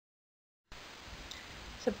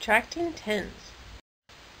Subtracting tens.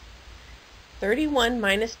 31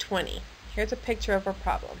 minus 20. Here's a picture of our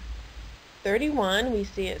problem. 31 we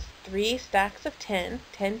see is 3 stacks of 10,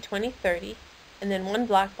 10, 20, 30, and then one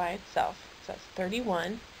block by itself. So that's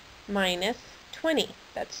 31 minus 20.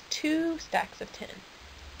 That's 2 stacks of 10,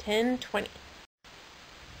 10, 20.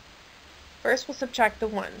 First we'll subtract the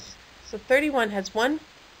ones. So 31 has one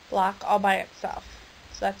block all by itself.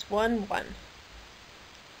 So that's 1, 1.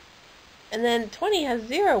 And then 20 has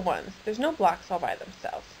 0 ones. There's no blocks all by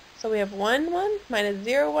themselves. So we have 1, 1 minus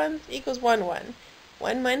 0 ones equals 1, 1.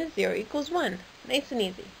 1 minus 0 equals 1. Nice and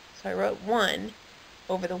easy. So I wrote 1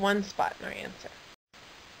 over the 1 spot in our answer.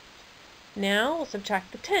 Now we'll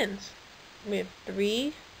subtract the tens. We have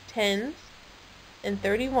 3 tens and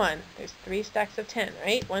 31. There's 3 stacks of 10,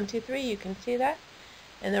 right? 1, 2, 3, you can see that.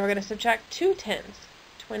 And then we're going to subtract 2 tens.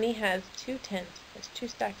 20 has 2 tens. There's 2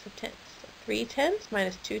 stacks of 10s. So 3 tens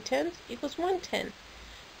minus 2 tens equals 1 10.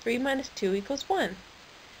 3 minus 2 equals 1.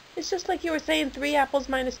 It's just like you were saying 3 apples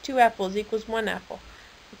minus 2 apples equals 1 apple.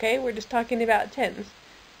 Okay, we're just talking about tens.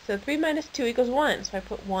 So 3 minus 2 equals 1. So I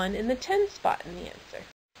put 1 in the 10 spot in the answer.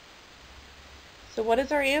 So what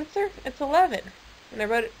is our answer? It's 11. And I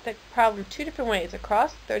wrote the problem 2 different ways.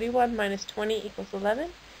 Across, 31 minus 20 equals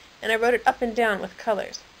 11. And I wrote it up and down with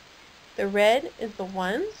colors. The red is the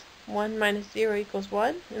ones. 1 minus 0 equals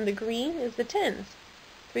 1. And the green is the tens.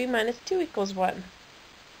 3 minus 2 equals 1.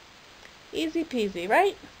 Easy peasy,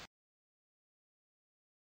 right?